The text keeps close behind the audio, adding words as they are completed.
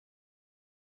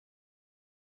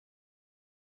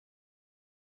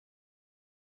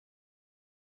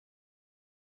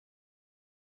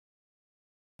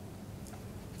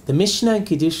The Mishnah in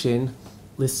Kidushin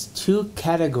lists two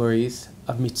categories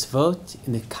of mitzvot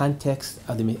in the context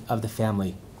of the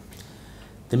family.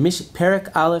 The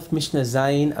Perek Aleph Mishnah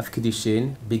Zayin of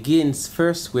Kidushin begins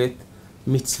first with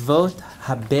mitzvot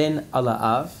haben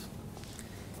ala'av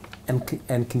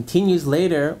and continues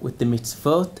later with the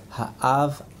mitzvot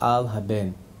ha'av al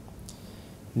haben.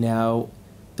 Now,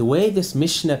 the way this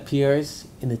Mishnah appears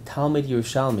in the Talmud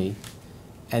Yerushalmi,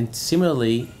 and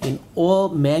similarly in all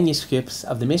manuscripts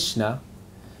of the Mishnah,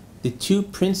 the two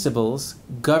principles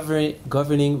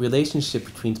governing relationship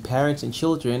between parents and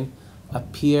children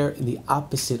appear in the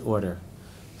opposite order.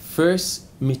 First,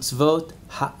 mitzvot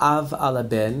ha'av al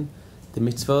haben, the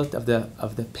mitzvot of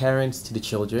the parents to the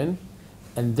children,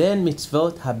 and then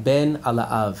mitzvot haben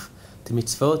ala'av, the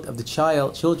mitzvot of the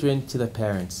children to the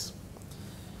parents.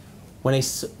 When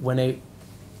I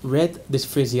read this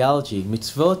phraseology,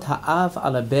 mitzvot ha'av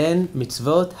al haben,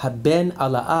 mitzvot haben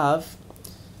ala'av,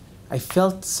 I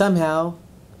felt somehow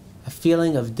a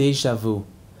feeling of deja vu,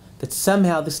 that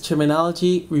somehow this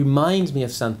terminology reminds me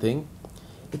of something.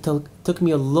 It took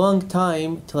me a long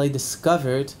time till I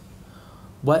discovered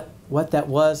what that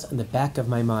was on the back of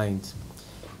my mind.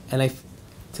 And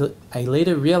I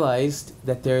later realized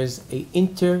that there's an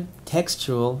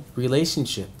intertextual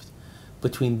relationship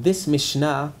between this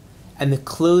Mishnah and the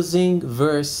closing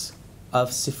verse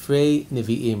of Sifrei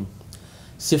Nevi'im.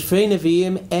 Sifrei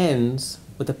Nevi'im ends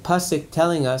with a pasuk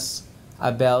telling us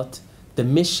about the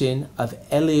mission of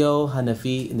Eliyahu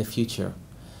HaNavi in the future.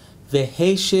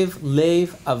 V'heshiv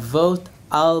lev avot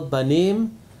al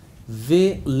banim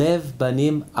v'lev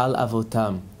banim al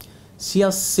avotam. See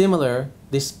how similar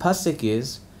this pasuk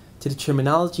is to the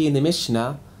terminology in the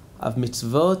Mishnah of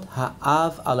mitzvot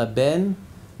ha'av al haben,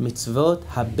 mitzvot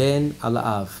haben al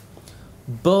av.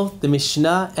 Both the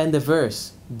Mishnah and the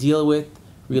verse deal with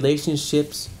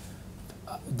relationships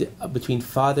between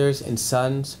fathers and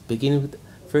sons, beginning with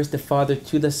first the father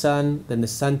to the son, then the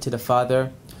son to the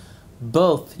father.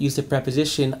 Both use the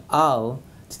preposition al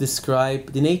to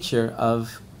describe the nature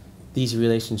of these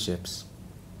relationships.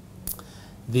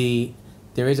 There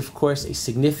is, of course, a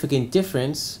significant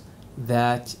difference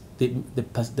that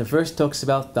the verse talks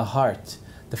about the heart,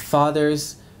 the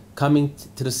fathers coming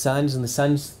to the sons and the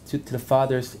sons to the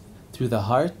fathers through the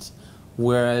heart,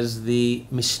 whereas the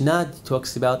Mishnah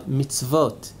talks about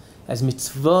mitzvot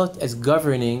as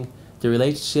governing the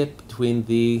relationship between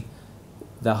the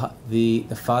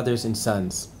fathers and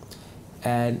sons.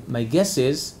 And my guess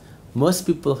is, most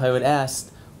people, if I would ask,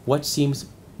 what seems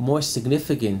more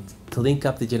significant to link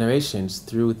up the generations,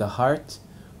 through the heart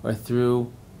or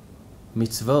through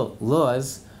mitzvot,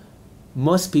 laws,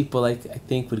 most people, I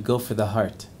think, would go for the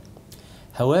heart.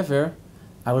 However,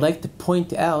 I would like to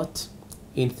point out,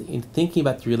 in thinking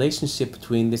about the relationship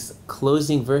between this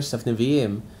closing verse of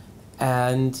Nevi'im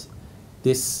and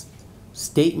this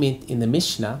statement in the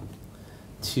Mishnah,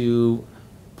 to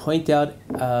point out,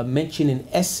 mention an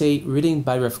essay written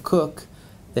by Rav Kook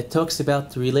that talks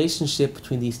about the relationship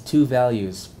between these two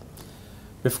values.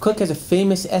 Rav Kook has a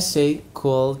famous essay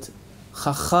called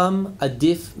Chacham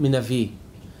Adif Minavi,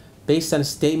 based on a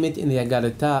statement in the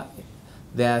Agadah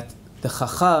that the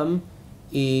Chacham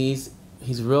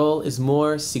his role is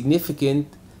more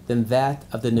significant than that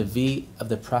of the Navi, of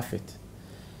the prophet.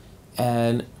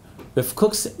 And Rav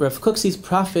Kook sees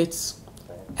prophets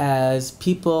as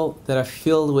people that are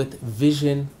filled with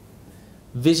vision,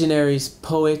 visionaries,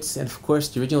 poets, and of course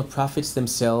the original prophets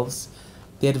themselves.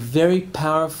 They had very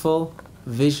powerful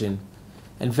vision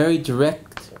and very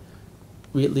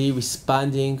directly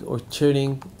responding or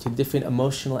turning to different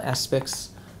emotional aspects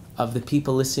of the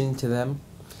people listening to them.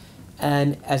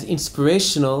 And as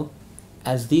inspirational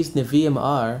as these Nevi'im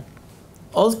are,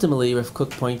 ultimately, Rav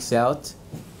Kook points out,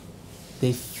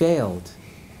 they failed.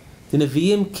 The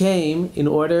Nevi'im came in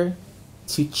order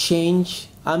to change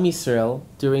Am Yisrael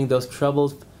during those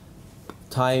troubled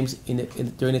times,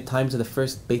 during the times of the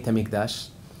first Beit HaMikdash,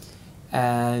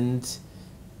 and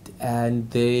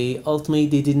they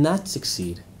did not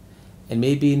succeed. And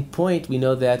maybe in point, we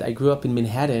know that I grew up in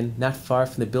Manhattan, not far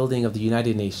from the building of the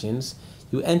United Nations.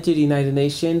 You enter the United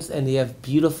Nations and they have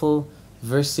beautiful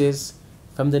verses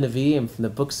from the Nevi'im, from the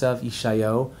books of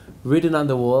Yeshayahu, written on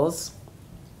the walls.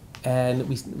 And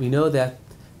we know that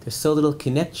there's so little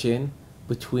connection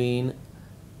between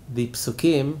the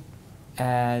psukim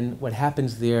and what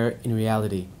happens there in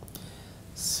reality.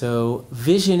 So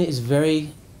vision is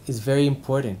very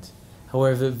important.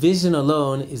 However, vision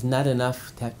alone is not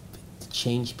enough to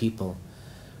change people.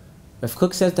 Rav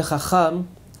Kook says the Chacham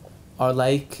are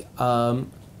like,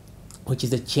 which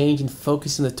is a change in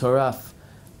focus in the Torah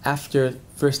after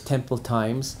First Temple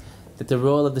times, that the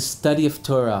role of the study of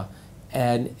Torah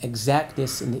and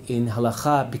exactness in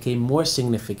halacha became more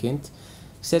significant.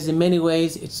 He says in many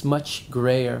ways it's much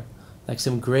grayer, like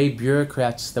some gray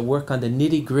bureaucrats that work on the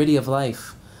nitty-gritty of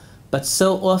life. But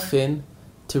so often,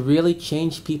 to really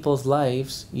change people's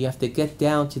lives, you have to get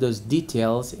down to those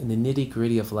details in the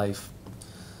nitty-gritty of life.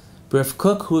 Rav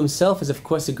Kook, who himself is of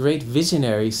course a great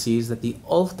visionary, sees that the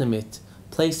ultimate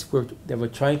place that we're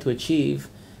trying to achieve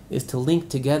is to link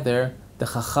together the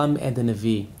Chacham and the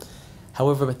Navi.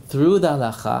 However, through the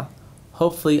halacha,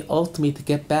 hopefully ultimately to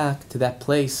get back to that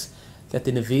place that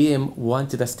the Nevi'im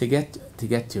wanted us to get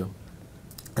to.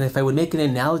 And if I would make an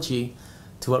analogy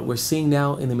to what we're seeing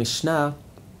now in the Mishnah,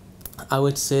 I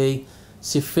would say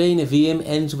Sifrei Nevi'im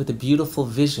ends with a beautiful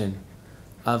vision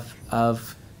of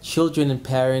children and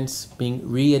parents being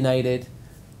reunited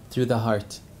through the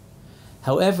heart.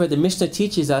 However, the Mishnah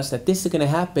teaches us that this is going to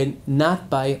happen not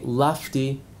by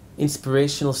lofty,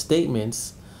 inspirational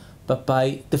statements, but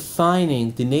by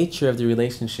defining the nature of the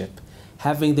relationship,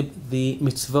 having the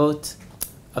mitzvot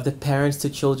of the parents to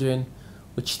children,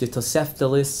 which the Tosefta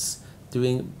lists,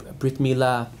 doing Brit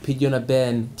Milah, Pidyon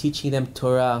Ben, teaching them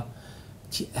Torah,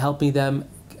 helping them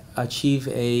achieve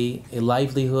a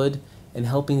livelihood, and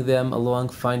helping them along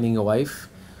finding a wife.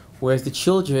 Whereas the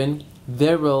children,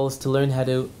 their role is to learn how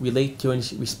to relate to and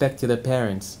respect to their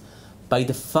parents. By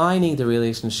defining the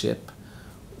relationship,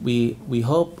 we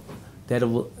hope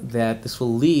that this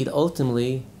will lead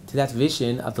ultimately to that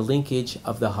vision of the linkage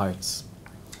of the hearts.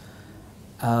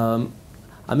 I'll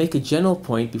make a general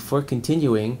point before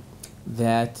continuing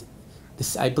that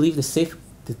I believe the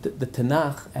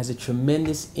Tanakh has a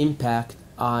tremendous impact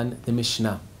on the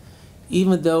Mishnah.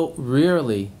 Even though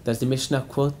rarely does the Mishnah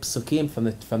quote psukim from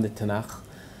the Tanakh,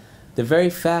 the very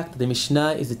fact that the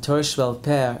Mishnah is the Torah Sheba'al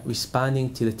Peh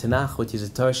responding to the Tanakh, which is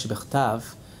the Torah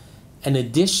Shebechtav, and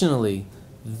additionally,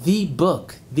 the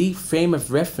book, the frame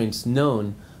of reference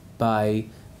known by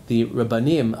the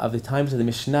Rabbanim of the times of the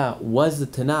Mishnah was the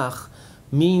Tanakh,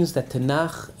 means that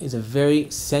Tanakh is a very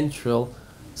central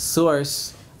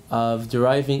source of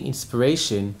deriving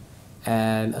inspiration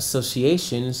and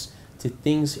associations to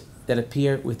things that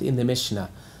appear within the Mishnah.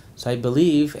 So I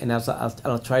believe, and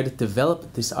I'll try to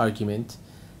develop this argument,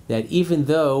 that even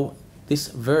though this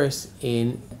verse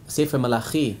in Sefer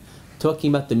Malachi,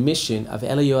 talking about the mission of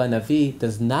Eliyahu HaNavi,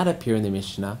 does not appear in the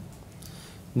Mishnah,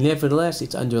 nevertheless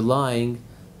it's underlying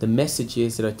the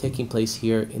messages that are taking place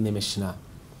here in the Mishnah.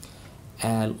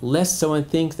 And lest someone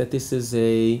thinks that this is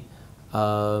a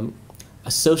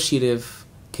associative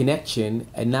connection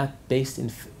and not based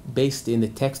in the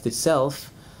text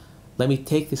itself, let me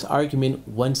take this argument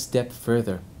one step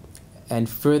further and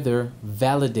further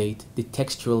validate the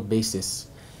textual basis.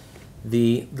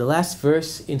 The last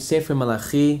verse in Sefer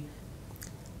Malachi,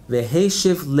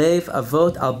 V'heshiv lev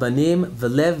avot al banim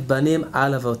v'lev banim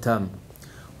al avotam.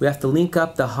 We have to link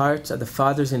up the hearts of the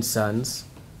fathers and sons.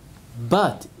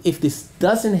 But if this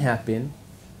doesn't happen,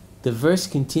 the verse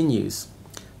continues,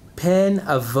 Pen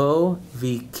avo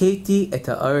v'keti et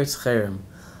ha'aretz cherem,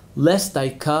 lest I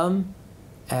come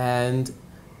and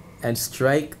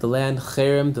strike the land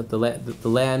cherem, that the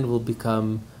land will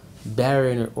become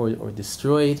barren or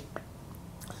destroyed.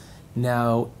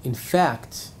 Now, in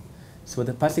fact, so what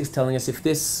the pasuk is telling us, if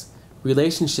this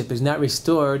relationship is not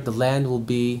restored, the land will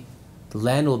be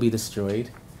destroyed.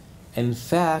 And in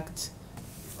fact,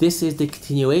 this is the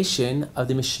continuation of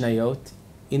the Mishnayot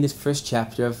in this first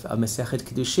chapter of Mishna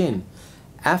Kidushin.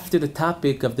 After the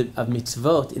topic of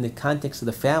mitzvot in the context of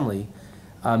the family,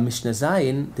 Mishnah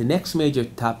Zayin, the next major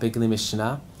topic in the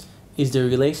Mishnah is the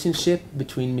relationship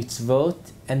between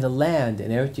mitzvot and the land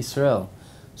in Eretz Yisrael.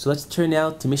 So let's turn now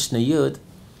to Mishnah Yud.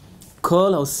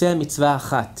 Kol oseh mitzvah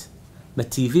achat,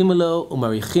 mativim lo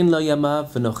umarichin lo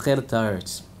yamav v'nocher et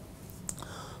haaretz.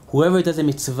 Whoever does a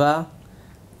mitzvah,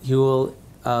 he will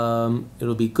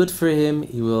it'll be good for him.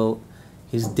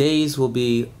 His days will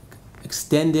be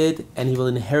extended, and he will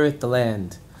inherit the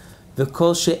land.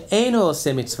 V'kol she'eino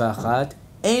oseh mitzvah achat,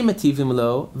 ein mativim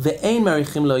lo ve'ein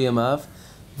marichim lo yamav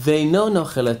ve'eino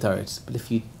nochel et haaretz. But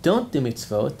if you don't do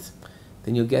mitzvot,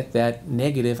 then you'll get that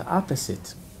negative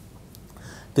opposite.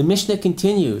 The Mishnah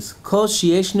continues, Kol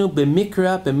sheyeshnu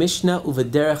b'mikra b'mishnah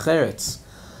u'v'derech eretz,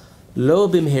 lo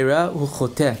b'mhira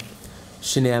u'choteh,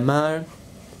 shne'amar,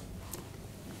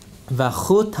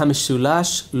 v'achut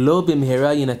hamishulash lo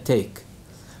b'mhira yinatek,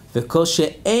 v'kol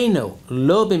she'eino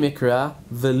lo b'mikra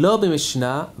v'lo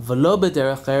b'mishnah v'lo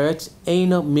b'derech eretz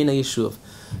eino min ha'yeshuv.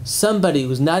 Somebody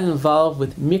who's not involved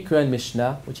with mikra and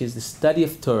mishnah, which is the study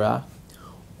of Torah,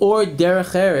 or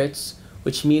derech eretz,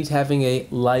 which means having a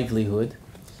livelihood,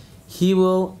 he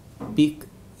will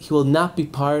not be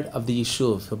part of the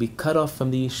yeshuv. He'll be cut off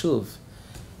from the yeshuv.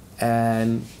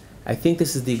 And I think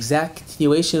this is the exact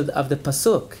continuation of the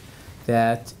pasuk,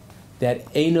 that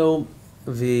Eino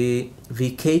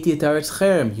v'keti et haaretz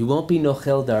cherem. You won't be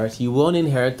nochel dart. You won't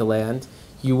inherit the land.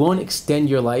 You won't extend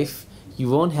your life. You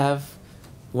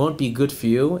won't be good for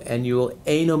you, and you will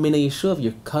Eino mina yishuv.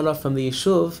 You're cut off from the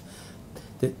yishuv.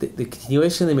 The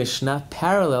continuation of the Mishnah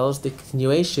parallels the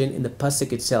continuation in the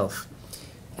pasuk itself,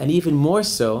 and even more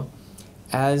so,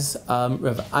 as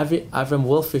Rav Avram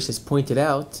Wolfish has pointed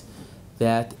out,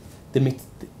 that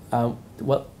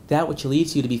that which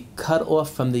leads you to be cut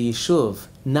off from the yishuv,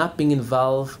 not being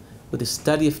involved with the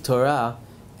study of Torah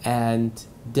and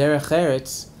derech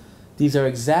eretz, these are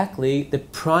exactly the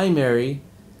primary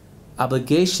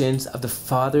obligations of the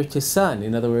father to son.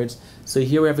 In other words, so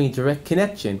here we're having a direct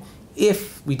connection.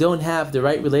 If we don't have the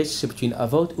right relationship between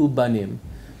avot ubanim,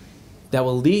 that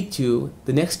will lead to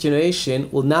the next generation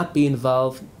will not be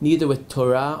involved neither with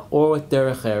Torah or with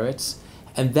derech eretz,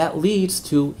 and that leads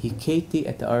to hiketi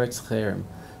et haaretz cherem,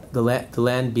 the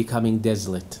land becoming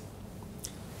desolate.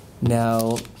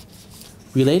 Now,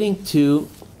 relating to,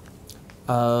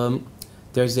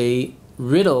 there's a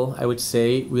riddle, I would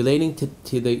say, relating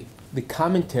to the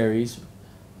commentaries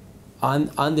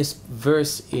on this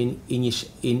verse in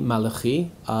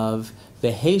Malachi of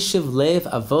V'heishiv lev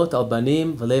avot al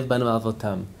banim v'lev banim al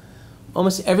avotam.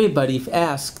 Almost everybody, if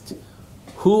asked,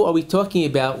 who are we talking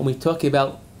about when we talk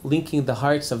about linking the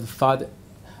hearts of the father,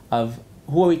 of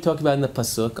who are we talking about in the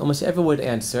pasuk? Almost everyone would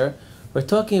answer, we're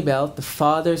talking about the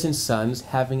fathers and sons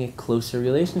having a closer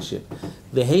relationship.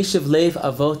 V'heishiv lev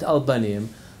avot al banim,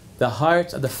 the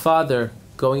heart of the father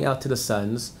going out to the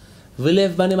sons.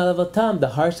 V'lev banim al avotam, the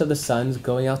hearts of the sons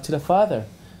going out to the father.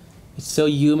 It's so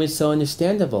human, so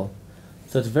understandable.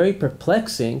 So it's very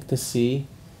perplexing to see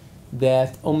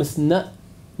that almost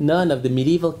none of the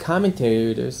medieval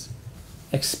commentators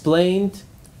explained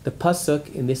the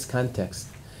pasuk in this context.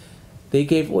 There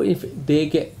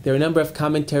are a number of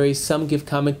commentaries. Some give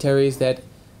commentaries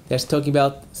that's talking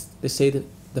about, they say that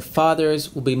the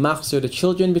fathers will be machzer the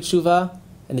children b'tshuva,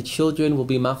 and the children will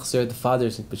be machzer the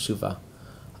fathers b'tshuva.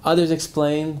 Others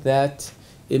explain that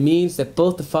it means that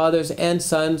both the fathers and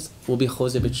sons will be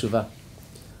choser b'tshuva.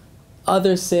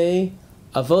 Others say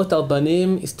avot al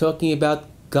banim is talking about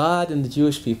God and the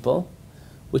Jewish people,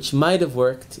 which might have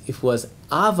worked if it was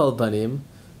av al banim,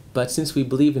 but since we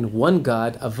believe in one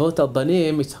God, avot al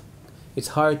banim, it's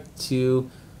hard to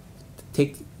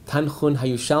take Tanchun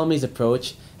Hayushalmi's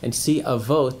approach and see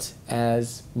avot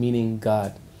as meaning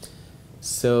God.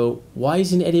 So why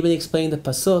isn't anybody explaining the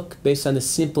pasuk based on the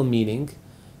simple meaning,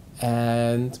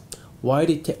 and why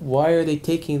are they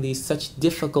taking these such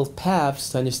difficult paths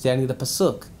to understanding the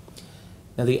pasuk?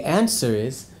 Now the answer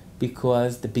is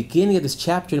because the beginning of this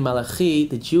chapter in Malachi,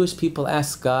 the Jewish people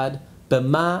ask God,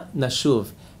 "Bema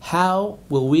nashuv," how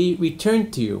will we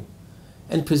return to you?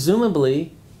 And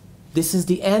presumably, this is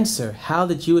the answer: how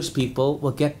the Jewish people will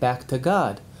get back to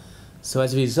God. So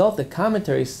as a result, the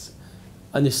commentaries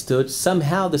understood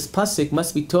somehow this pasuk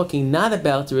must be talking not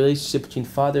about the relationship between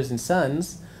fathers and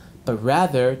sons, but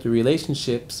rather the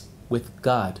relationships with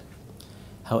God.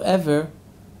 However,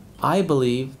 I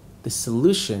believe the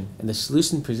solution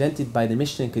presented by the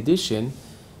Mishna Kidushin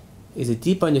is a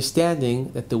deep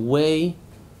understanding that the way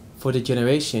for the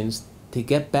generations to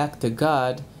get back to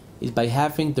God is by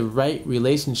having the right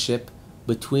relationship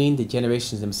between the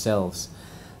generations themselves.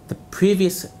 The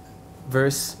previous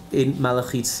verse in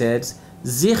Malachi says,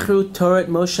 Zichru Torah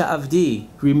Moshe Avdi,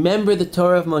 remember the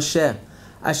Torah of Moshe,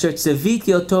 Asher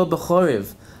tzeviti oto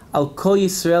b'chorev, al kol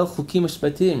Yisrael chukim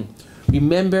u'shpatim.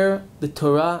 Remember the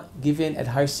Torah given at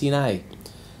Har Sinai.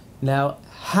 Now,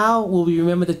 how will we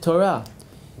remember the Torah?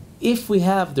 If we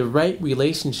have the right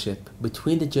relationship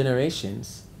between the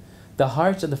generations, the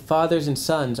hearts of the fathers and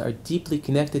sons are deeply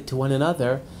connected to one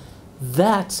another,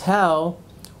 that's how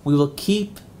we will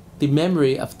keep the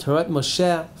memory of Torah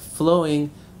Moshe flowing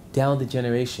down the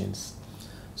generations.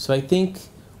 So I think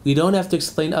we don't have to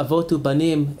explain Avotu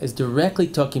Banim as directly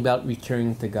talking about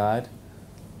returning to God,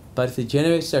 but if the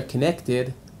generations are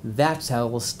connected, that's how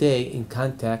we'll stay in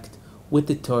contact with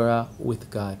the Torah,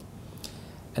 with God.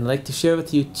 And I'd like to share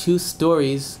with you two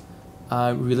stories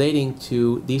relating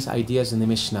to these ideas in the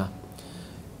Mishnah.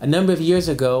 A number of years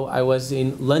ago, I was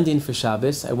in London for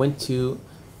Shabbos. I went to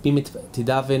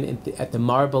daven at the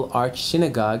Marble Arch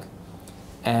Synagogue,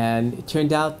 and it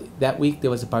turned out that week there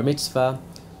was a bar mitzvah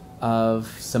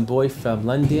of some boy from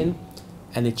London,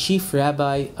 and the chief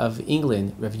rabbi of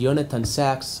England, Rav Yonatan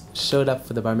Sachs, showed up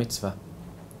for the bar mitzvah.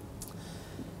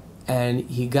 And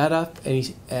he got up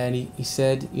and he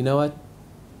said, you know what?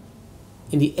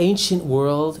 In the ancient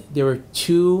world, there were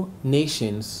two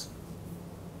nations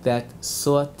that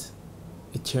sought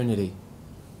eternity,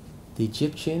 the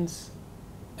Egyptians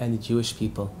and the Jewish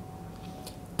people.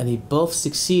 And they both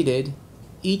succeeded,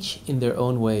 each in their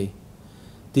own way.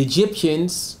 The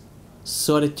Egyptians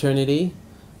sought eternity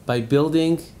by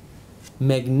building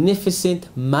magnificent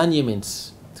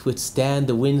monuments to withstand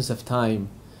the winds of time.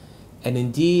 And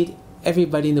indeed,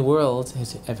 everybody in the world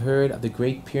have heard of the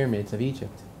Great Pyramids of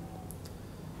Egypt.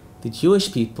 The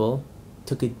Jewish people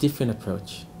took a different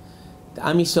approach. The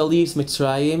Am Yisrael leaves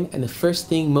Mitzrayim, and the first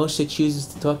thing Moshe chooses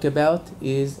to talk about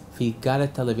is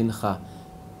V'yigarat levincha.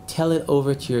 Tell it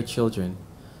over to your children.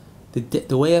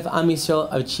 The way of Am Yisrael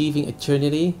of achieving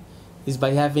eternity is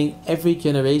by having every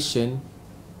generation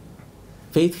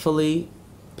faithfully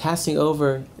passing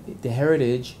over the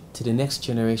heritage to the next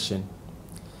generation.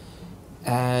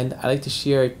 And I'd like to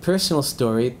share a personal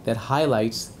story that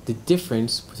highlights the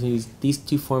difference between these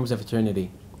two forms of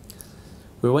eternity.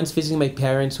 We were once visiting my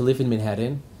parents who live in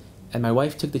Manhattan, and my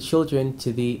wife took the children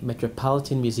to the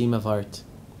Metropolitan Museum of Art.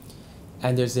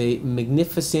 And there's a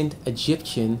magnificent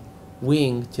Egyptian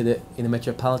wing in the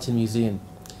Metropolitan Museum.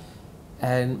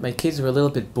 And my kids were a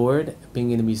little bit bored being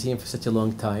in the museum for such a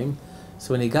long time.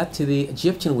 So when they got to the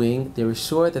Egyptian wing, they were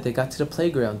sure that they got to the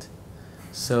playground.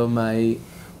 So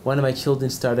one of my children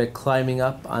started climbing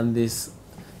up on this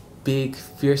big,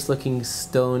 fierce-looking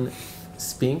stone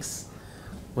sphinx.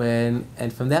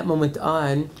 And from that moment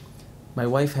on, my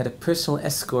wife had a personal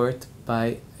escort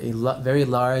by a very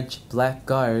large black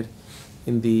guard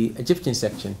in the Egyptian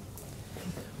section.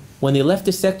 When they left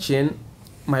the section,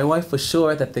 my wife was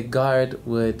sure that the guard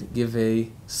would give a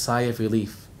sigh of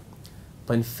relief.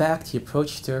 But in fact, he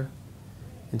approached her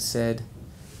and said,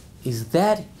 "Is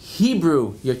that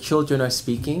Hebrew your children are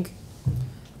speaking?"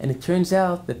 And it turns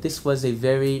out that this was a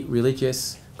very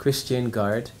religious Christian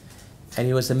guard, and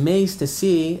he was amazed to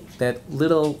see that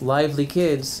little lively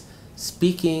kids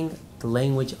speaking the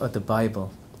language of the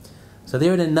Bible. So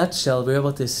there in a nutshell, we're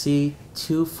able to see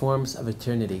two forms of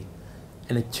eternity.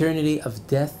 An eternity of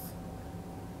death,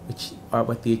 which are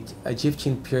what the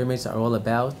Egyptian pyramids are all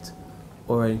about,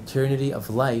 or an eternity of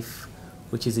life,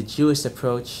 which is a Jewish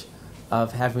approach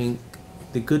of having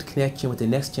the good connection with the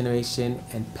next generation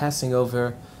and passing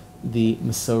over the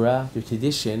Masorah, the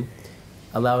tradition,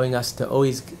 allowing us to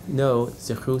always know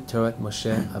Zechut Torah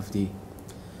Moshe Avdi.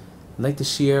 I'd like to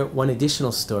share one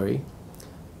additional story.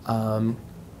 The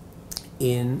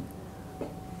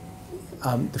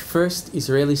first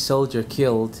Israeli soldier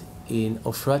killed in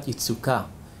Ofrat Yitzukah,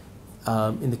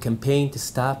 in the campaign to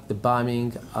stop the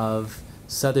bombing of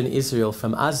southern Israel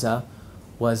from Gaza,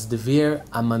 was Devir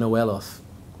Amanuelov.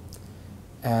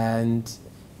 And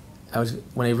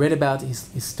when I read about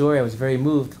his story, I was very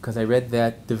moved because I read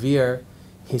that Devir,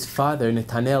 his father,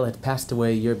 Netanel, had passed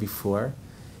away a year before.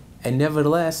 And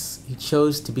nevertheless, he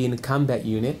chose to be in a combat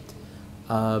unit,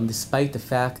 despite the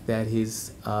fact that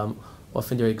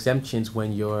often there are exemptions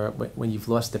when you've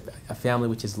lost a family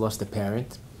which has lost a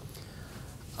parent.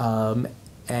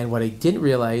 And what I didn't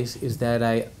realize is that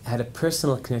I had a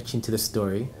personal connection to the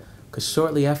story, because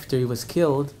shortly after he was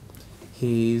killed,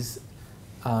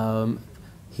 I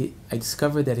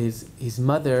discovered that his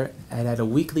mother had a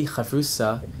weekly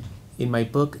chavrusa in my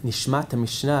book Nishmat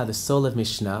HaMishna, the soul of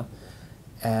Mishnah,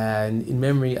 and in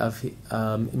memory of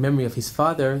his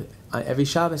father. Every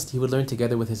Shabbos he would learn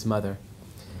together with his mother,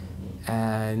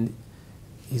 and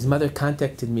his mother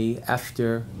contacted me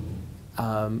after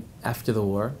the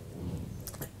war,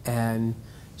 and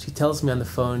she tells me on the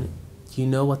phone, "Do you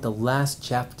know what the last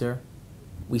chapter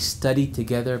we studied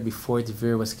together before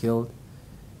Devir was killed?"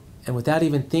 And without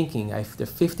even thinking, there are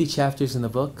 50 chapters in the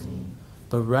book,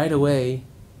 but right away,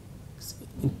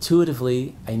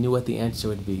 intuitively, I knew what the answer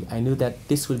would be. I knew that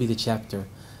this would be the chapter,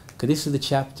 because this was the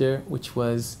chapter which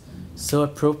was so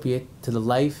appropriate to the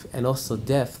life and also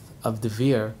death of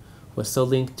Devir, who was so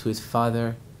linked to his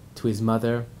father, to his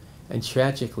mother, and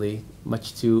tragically,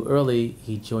 much too early,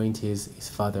 he joined his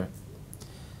father.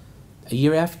 A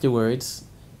year afterwards,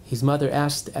 his mother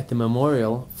asked at the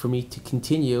memorial for me to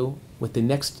continue with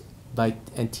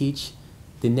and teach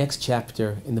the next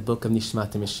chapter in the book of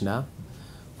Nishmat HaMishna,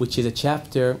 which is the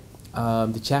chapter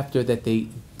that they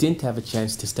didn't have a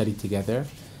chance to study together.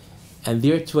 And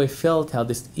there too I felt how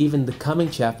even the coming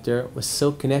chapter was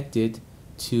so connected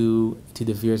to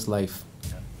Devir's life.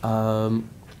 The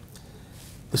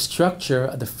structure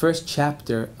of the first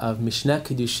chapter of Mishna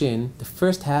Kidushin, the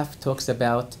first half talks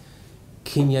about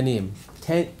kinyanim,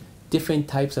 10 different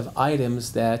types of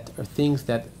items that are things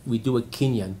that we do a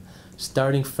kinyan,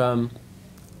 starting from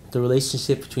the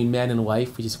relationship between man and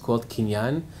wife, which is called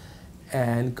kinyan,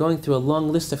 and going through a long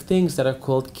list of things that are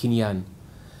called kinyan.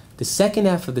 The second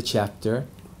half of the chapter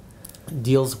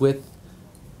deals with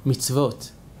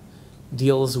mitzvot,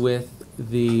 deals with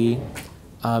the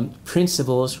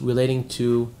principles relating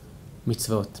to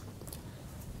mitzvot.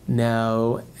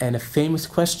 Now, and a famous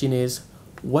question is,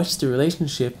 what's the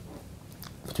relationship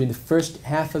between the first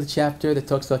half of the chapter that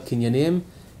talks about kinyanim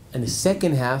and the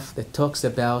second half that talks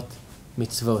about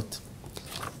mitzvot?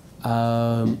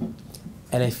 And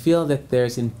I feel that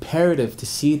there's imperative to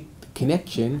see the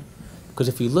connection, because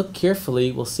if we look carefully,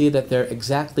 we'll see that there are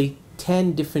exactly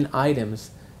 10 different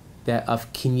items that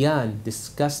of kinyan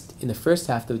discussed in the first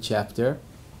half of the chapter,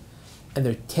 and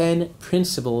there are 10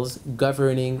 principles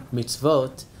governing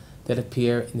mitzvot that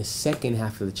appear in the second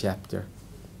half of the chapter.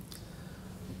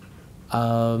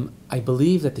 I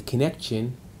believe that the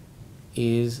connection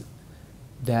is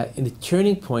that in the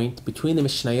turning point between the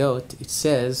Mishnayot, it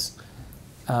says,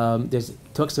 it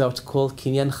talks about what's called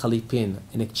kinyan chalipin,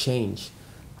 an exchange.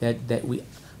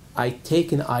 I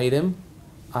take an item.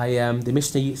 The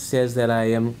Mishnah says that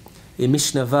I am in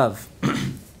Mishnah Vav.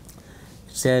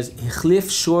 It says, "Hichlif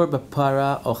shor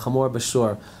b'para or chamor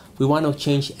b'shor." We want to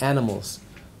change animals.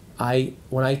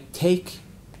 When I take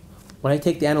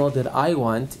the animal that I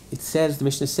want, the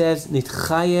Mishnah says,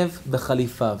 "Nitchayev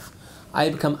b'chalifav." I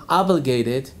become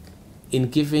obligated in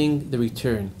giving the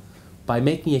return. By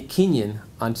making a kinyan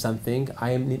on something,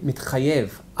 I am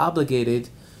mitchayev, obligated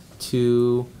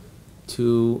to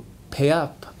pay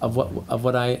up of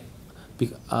what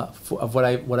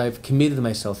I've committed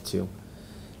myself to.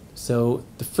 So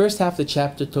the first half of the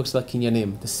chapter talks about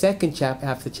kinyanim. The second half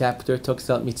of the chapter talks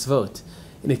about mitzvot.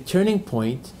 In a turning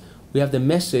point, we have the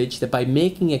message that by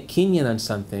making a kinyan on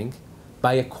something,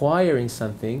 by acquiring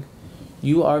something,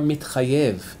 you are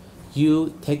mitchayev.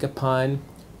 You take upon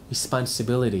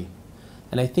responsibility.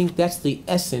 And I think that's the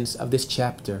essence of this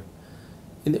chapter.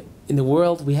 In the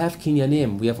world, we have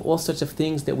kinyanim. We have all sorts of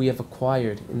things that we have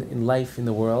acquired in life, in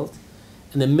the world.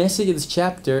 And the message of this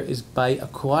chapter is by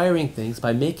acquiring things,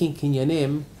 by making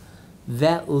kinyanim,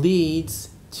 that leads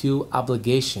to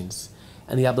obligations.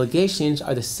 And the obligations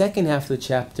are the second half of the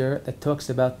chapter that talks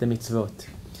about the mitzvot.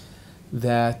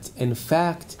 That, in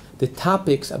fact, the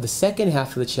topics of the second half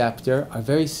of the chapter are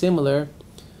very similar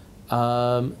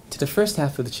to the first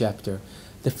half of the chapter.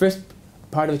 The first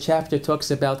part of the chapter talks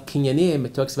about kinyanim.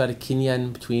 It talks about a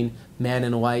kinyan between man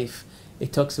and wife.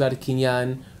 It talks about a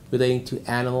kinyan relating to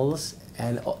animals,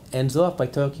 and ends off by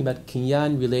talking about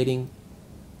kinyan relating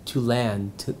to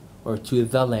land, or to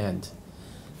the land.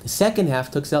 The second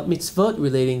half talks about mitzvot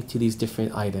relating to these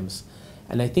different items.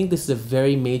 And I think this is a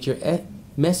very major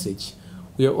message.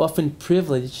 We are often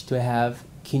privileged to have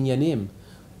kinyanim,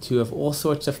 to have all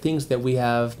sorts of things that we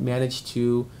have managed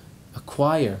to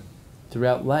acquire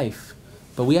throughout life.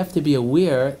 But we have to be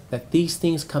aware that these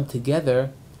things come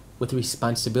together with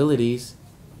responsibilities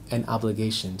and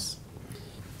obligations.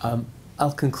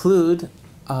 I'll conclude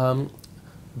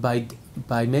by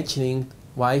mentioning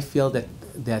why I feel that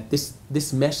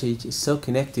this message is so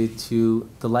connected to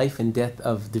the life and death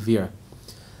of Devir.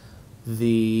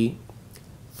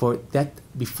 Before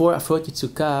Afrot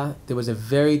Yitzukah, there was a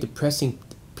very depressing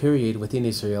period within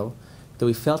Israel that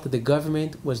we felt that the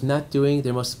government was not doing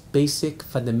their most basic,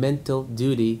 fundamental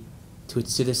duty to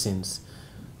its citizens.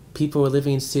 People were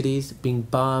living in cities, being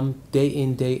bombed day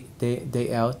in,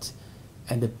 day out,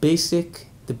 and the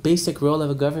basic role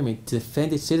of a government to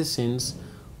defend its citizens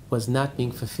was not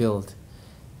being fulfilled.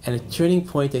 And a turning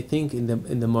point, I think, in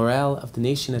the morale of the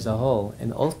nation as a whole,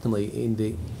 and ultimately in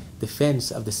the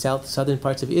defense of the southern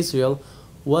parts of Israel,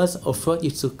 was Ofrot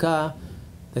Yitzukah,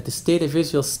 that the state of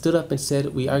Israel stood up and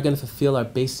said, we are going to fulfill our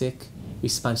basic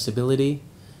responsibility.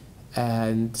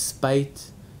 And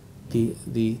despite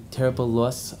the terrible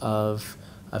loss of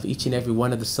each and every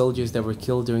one of the soldiers that were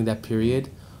killed during that period,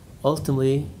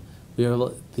 ultimately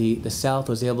the South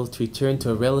was able to return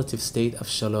to a relative state of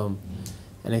shalom.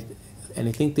 And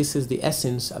I think this is the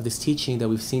essence of this teaching that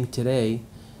we've seen today,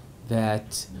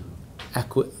 that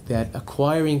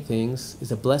acquiring things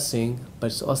is a blessing, but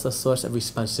it's also a source of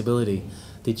responsibility.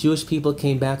 The Jewish people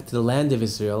came back to the land of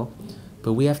Israel,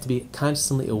 but we have to be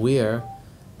constantly aware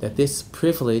that this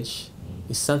privilege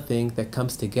is something that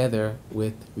comes together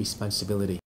with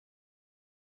responsibility.